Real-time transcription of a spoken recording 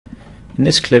In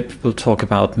this clip we'll talk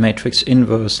about matrix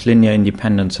inverse, linear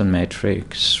independence and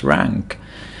matrix rank.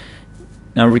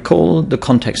 Now recall the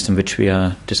context in which we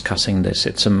are discussing this.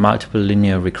 It's a multiple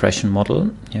linear regression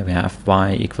model. Here we have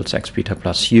y equals x beta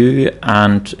plus u,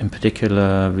 and in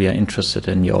particular we are interested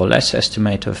in the OLS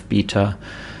estimate of beta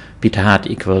hat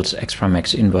equals x prime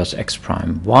x inverse x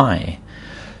prime y.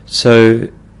 So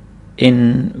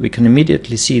we can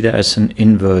immediately see there is an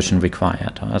inversion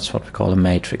required. That's what we call a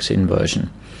matrix inversion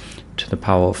to the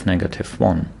power of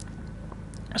 -1.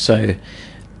 So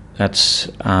let's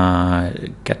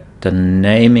get the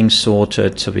naming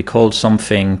sorted. So we call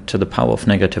something to the power of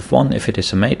 -1. If it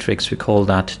is a matrix, we call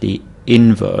that the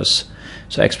inverse.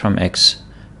 So x prime x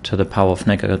to the power of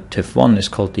 -1 is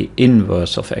called the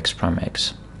inverse of x prime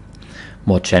x.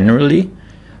 More generally,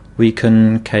 we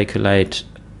can calculate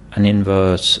an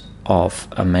inverse of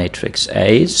a matrix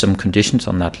A, some conditions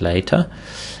on that later,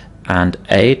 and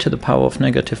a to the power of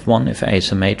 -1, if A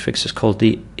is a matrix, is called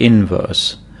the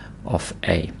inverse of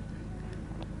A.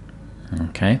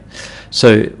 Okay,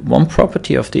 so one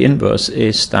property of the inverse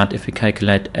is that if we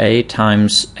calculate A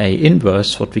times A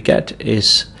inverse, what we get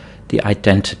is the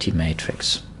identity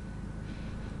matrix.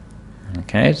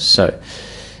 Okay, so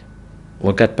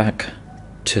we'll get back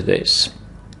to this.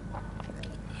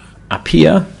 Up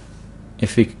here,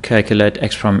 if we calculate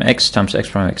x prime x times x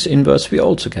prime x inverse, we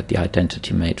also get the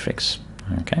identity matrix.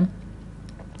 Okay,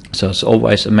 so it's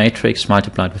always a matrix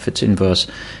multiplied with its inverse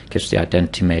gives the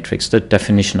identity matrix, the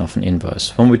definition of an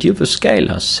inverse. When we deal with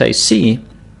scalars, say c,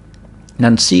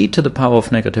 then c to the power of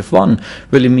 -1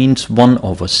 really means 1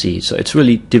 over c, so it's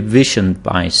really division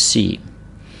by c.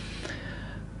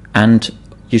 And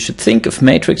you should think of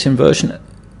matrix inversion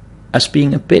as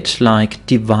being a bit like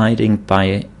dividing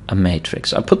by a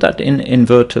matrix. I put that in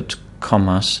inverted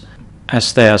commas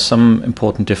as there are some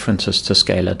important differences to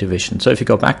scalar division. So if you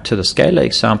go back to the scalar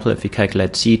example, if we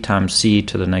calculate c times c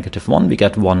to the -1, we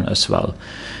get 1 as well.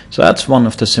 So that's one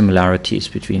of the similarities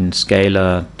between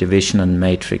scalar division and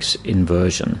matrix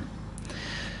inversion.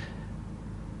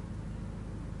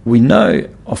 We know,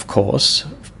 of course,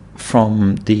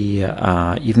 from the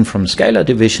even from scalar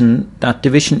division, that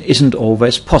division isn't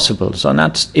always possible. So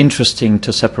that's interesting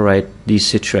to separate these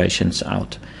situations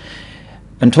out.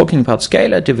 And talking about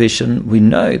scalar division, we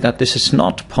know that this is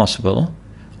not possible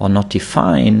or not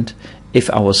defined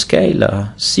if our scalar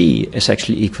c is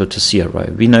actually equal to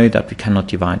 0. We know that we cannot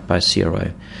divide by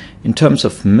 0. In terms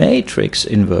of matrix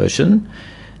inversion,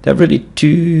 there are really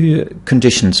two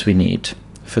conditions we need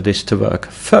for this to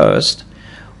work. First,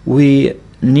 we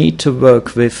need to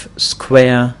work with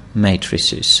square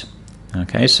matrices.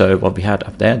 Okay, so what we had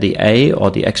up there, the A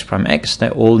or the x prime x, they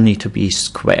all need to be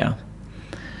square.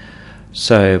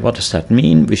 So what does that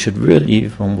mean? We should really,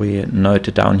 when we note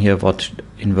it down here what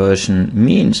inversion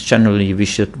means, generally we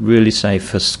should really say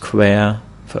for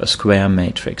a square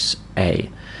matrix A.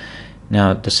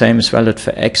 Now the same is valid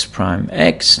for x prime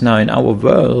x. Now in our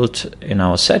world, in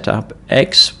our setup,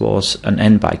 x was an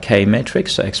n by k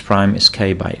matrix, so x prime is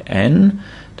k by n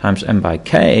times n by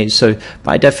k. So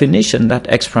by definition that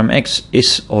x prime x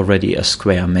is already a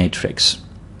square matrix.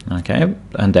 Okay,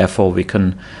 and therefore we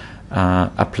can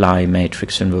apply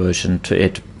matrix inversion to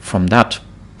it from that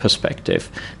perspective.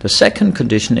 The second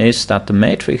condition is that the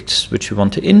matrix which we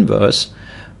want to inverse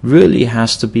really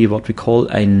has to be what we call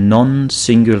a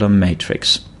non-singular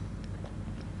matrix.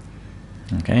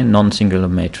 Okay, non-singular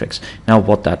matrix. Now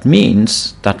what that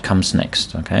means, that comes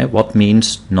next. Okay, what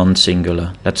means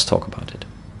non-singular? Let's talk about it.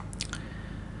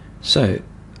 So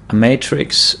a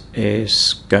matrix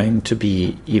is going to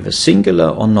be either singular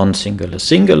or non-singular.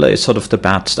 Singular is sort of the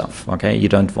bad stuff. Okay, you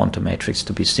don't want a matrix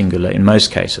to be singular in most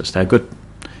cases. There are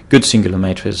good singular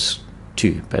matrices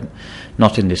too, but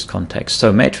not in this context.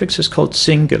 So matrix is called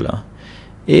singular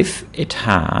if it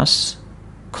has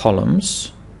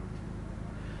columns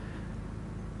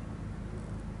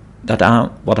that are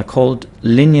what are called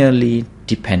linearly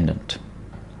dependent.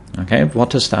 Okay, what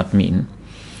does that mean?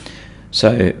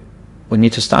 So we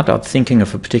need to start out thinking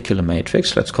of a particular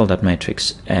matrix. Let's call that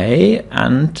matrix A,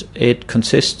 and it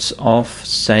consists of,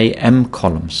 say, m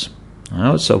columns.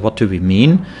 So what do we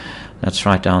mean? Let's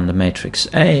write down the matrix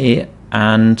A,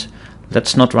 and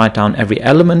let's not write down every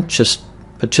element,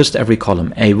 but just every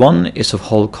column. A1 is a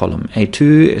whole column,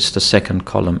 A2 is the second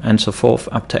column, and so forth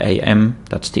up to AM,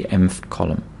 that's the mth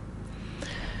column.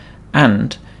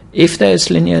 And if there is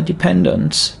linear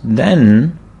dependence,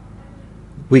 then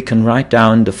we can write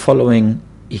down the following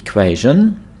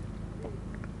equation.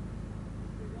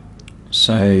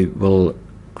 So we'll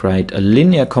create a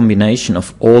linear combination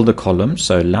of all the columns.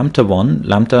 So lambda1,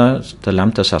 the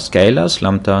lambdas are scalars,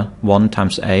 lambda1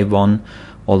 times a1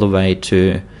 all the way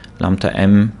to lambda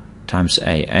m times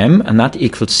am, and that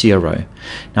equals 0.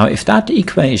 Now if that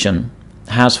equation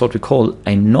has what we call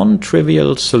a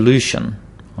non-trivial solution,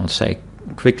 I'll say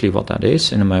quickly what that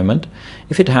is in a moment.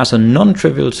 If it has a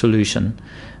non-trivial solution,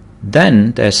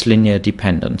 then there's linear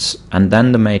dependence, and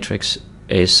then the matrix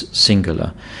is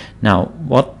singular. Now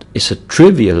what is a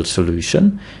trivial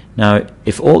solution? Now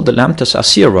if all the lambdas are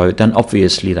 0, then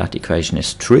obviously that equation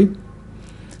is true.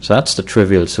 So that's the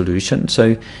trivial solution.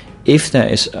 So if there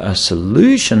is a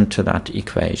solution to that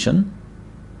equation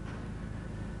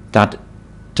that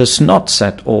does not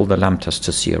set all the lambdas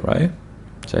to 0,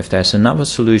 so if there's another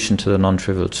solution to the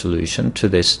non-trivial solution to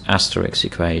this asterisk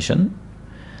equation,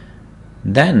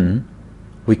 then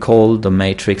we call the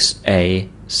matrix A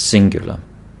singular.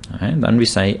 Okay? Then we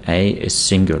say A is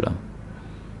singular.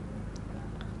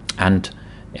 And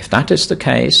if that is the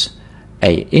case,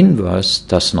 A inverse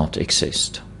does not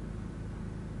exist.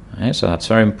 Okay? So that's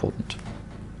very important.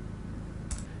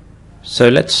 So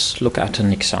let's look at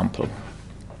an example.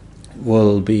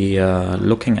 We'll be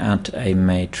looking at a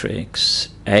matrix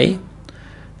A.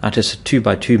 That is a 2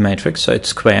 by 2 matrix, so it's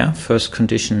square. First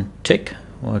condition tick,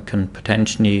 or you can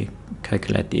potentially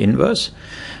calculate the inverse.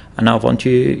 And I want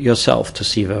you yourself to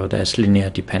see whether there's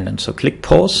linear dependence. So click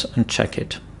pause and check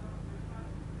it.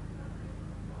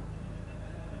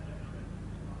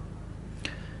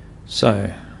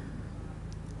 So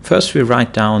first we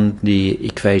write down the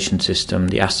equation system,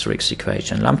 the asterisk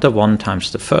equation. Lambda 1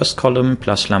 times the first column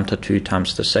plus lambda 2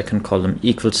 times the second column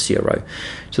equals 0.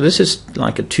 So this is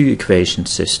like a 2 equation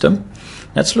system.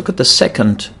 Let's look at the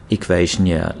second equation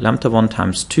here. Lambda 1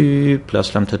 times 2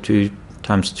 plus lambda 2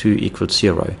 times 2 equals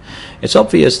 0. It's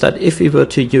obvious that if we were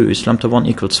to use lambda 1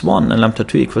 equals 1 and lambda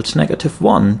 2 equals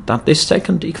 -1, that this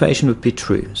second equation would be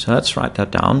true. So let's write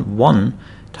that down. 1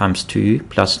 times 2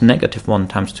 plus -1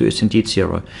 times 2 is indeed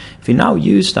 0. If we now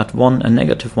use that 1 and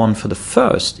 -1 for the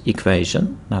first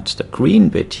equation, that's the green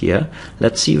bit here,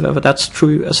 let's see whether that's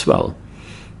true as well.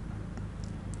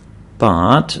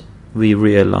 But we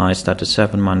realize that the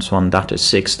 7 minus 1, that is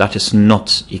 6, that is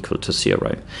not equal to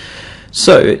 0.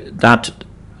 So that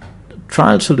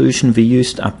trial solution we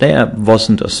used up there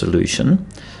wasn't a solution.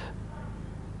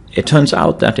 It turns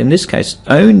out that in this case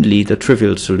only the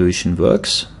trivial solution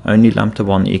works. Only lambda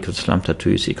 1 equals lambda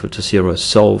 2 is equal to 0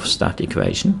 solves that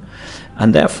equation.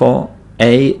 And therefore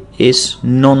A is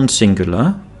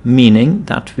non-singular, meaning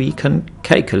that we can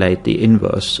calculate the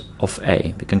inverse of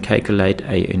A. We can calculate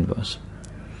A inverse.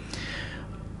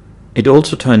 It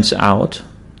also turns out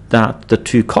that the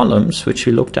 2 columns which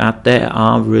we looked at, they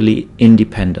are really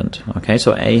independent. Okay,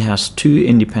 so A has 2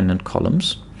 independent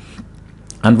columns.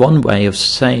 And one way of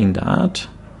saying that,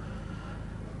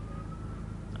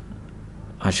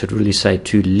 I should really say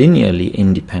 2 linearly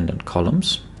independent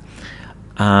columns.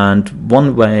 And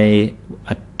one way,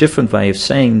 a different way of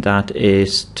saying that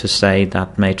is to say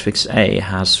that matrix A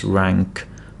has rank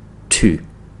 2.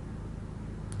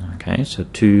 Okay, so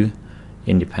 2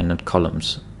 independent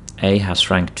columns. A has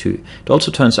rank 2. It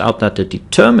also turns out that the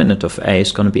determinant of A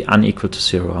is going to be unequal to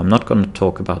 0. I'm not going to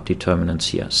talk about determinants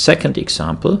here. Second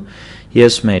example,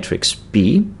 here's matrix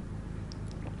B.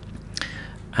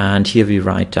 And here we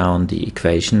write down the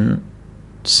equation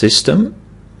system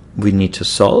we need to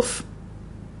solve.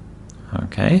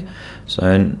 Okay,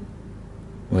 so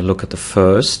we'll look at the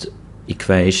first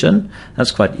equation.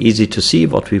 That's quite easy to see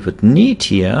what we would need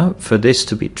here for this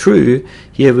to be true.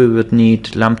 Here we would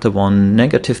need lambda 1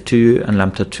 -2 and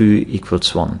lambda 2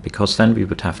 equals 1, because then we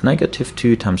would have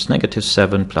 -2 times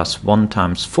 -7 plus 1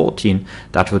 times 14.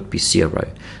 That would be 0.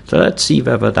 So let's see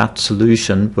whether that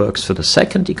solution works for the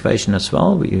second equation as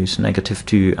well. We use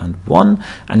 -2 and 1,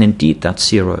 and indeed that's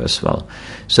 0 as well.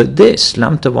 So this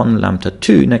lambda 1, lambda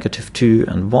 2, -2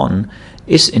 and 1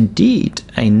 is indeed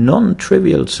a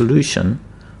non-trivial solution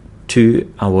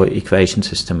to our equation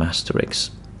system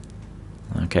asterisk.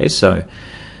 Okay, so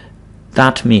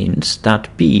that means that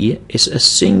B is a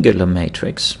singular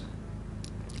matrix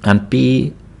and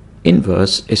B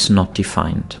inverse is not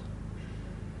defined.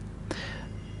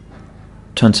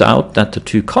 Turns out that the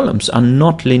 2 columns are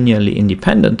not linearly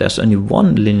independent. There's only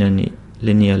one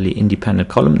linearly independent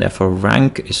column, therefore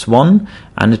rank is 1,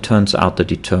 and it turns out the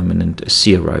determinant is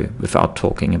 0, without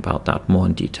talking about that more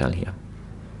in detail here.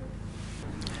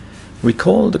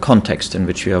 Recall the context in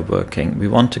which we are working. We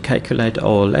want to calculate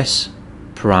OLS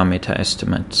parameter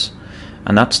estimates,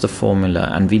 and that's the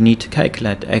formula, and we need to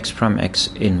calculate x prime x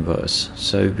inverse,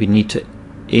 so we need to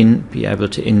be able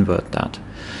to invert that.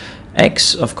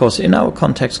 X, of course, in our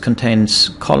context contains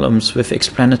columns with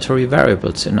explanatory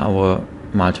variables in our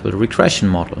multiple regression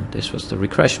model. This was the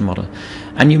regression model.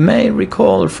 And you may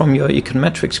recall from your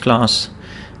econometrics class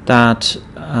that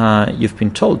you've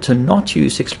been told to not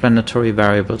use explanatory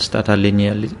variables that are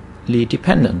linearly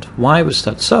dependent. Why was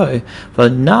that so? Well,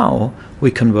 now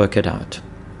we can work it out.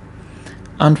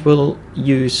 And we'll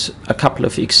use a couple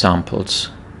of examples.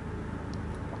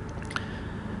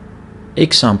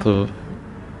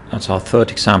 That's our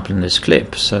third example in this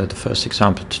clip. So the first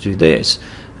example to do this,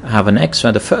 I have an x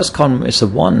where the first column is a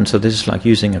 1, so this is like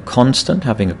using a constant,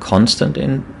 having a constant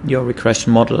in your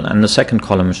regression model, and the second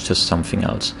column is just something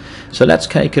else. So let's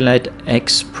calculate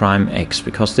x prime x,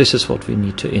 because this is what we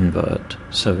need to invert.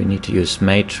 So we need to use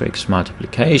matrix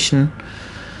multiplication.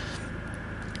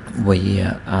 We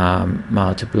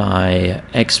multiply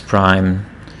x prime,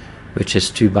 which is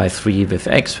 2 by 3, with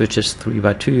x, which is 3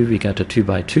 by 2. We get a 2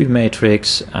 by 2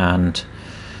 matrix, and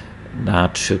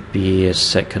that should be a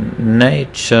second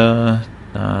nature.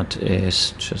 That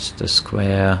is just the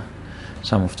square,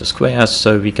 sum of the squares.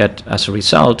 So we get, as a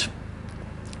result,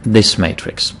 this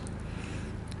matrix.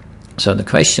 So the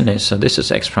question is, so this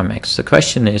is x prime x. The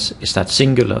question is that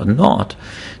singular or not?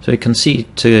 So you can see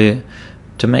to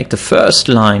make the first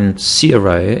line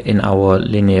 0 in our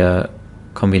linear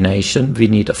combination, we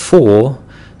need a 4.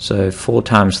 So 4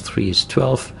 times 3 is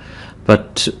 12.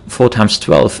 But 4 times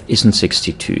 12 isn't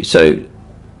 62. So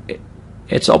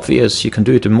it's obvious, you can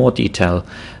do it in more detail,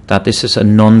 that this is a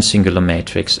non-singular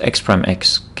matrix. X prime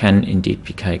x can indeed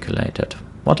be calculated.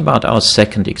 What about our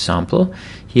second example?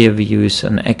 Here we use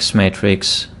an x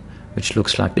matrix which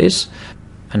looks like this.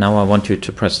 And now I want you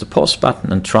to press the pause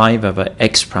button and try whether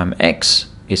x prime x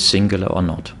is singular or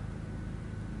not.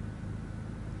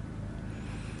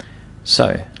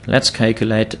 So let's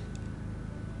calculate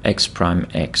x prime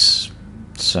x.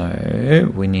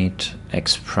 So we need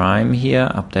x prime here,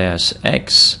 up there is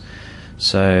x.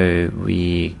 So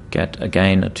we get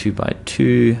again a 2 by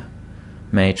 2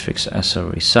 matrix as a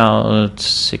result.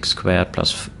 6 squared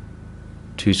plus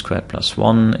 2 squared plus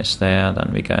 1 is there.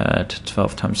 Then we get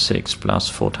 12 times 6 plus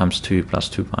 4 times 2 plus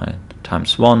 2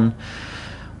 times 1.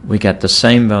 We get the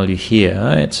same value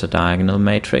here. It's a diagonal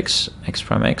matrix, x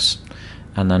prime x.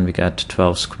 And then we get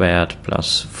 12 squared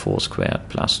plus 4 squared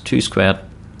plus 2 squared.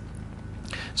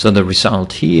 So the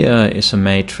result here is a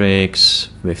matrix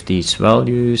with these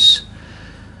values.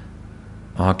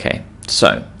 Okay,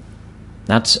 so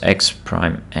that's x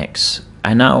prime x.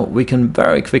 And now we can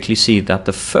very quickly see that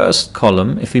the first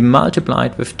column, if we multiply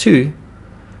it with 2,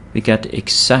 we get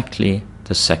exactly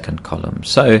the second column.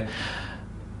 So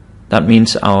that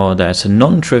means there's a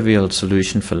non-trivial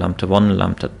solution for lambda 1 and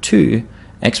lambda 2.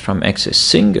 X prime x is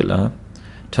singular.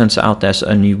 Turns out there's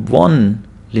only one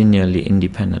linearly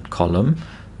independent column,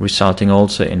 resulting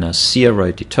also in a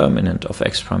 0 determinant of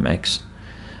x prime x,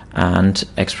 and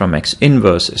x prime x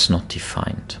inverse is not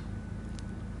defined.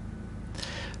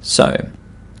 So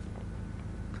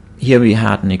here we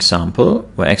had an example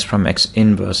where x prime x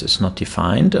inverse is not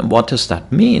defined. And what does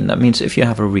that mean? That means if you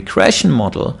have a regression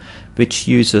model which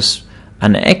uses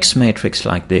an X matrix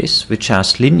like this, which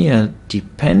has linearly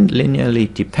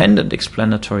dependent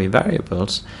explanatory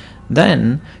variables,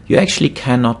 then you actually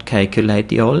cannot calculate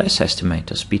the OLS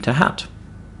estimators, beta hat.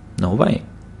 No way.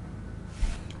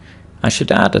 I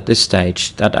should add at this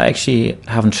stage that I actually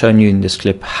haven't shown you in this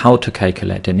clip how to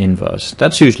calculate an inverse.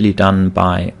 That's usually done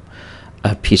by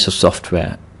a piece of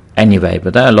software anyway,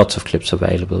 but there are lots of clips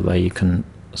available where you can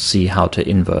see how to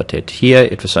invert it. Here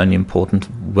it was only important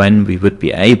when we would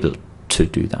be able to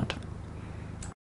do that.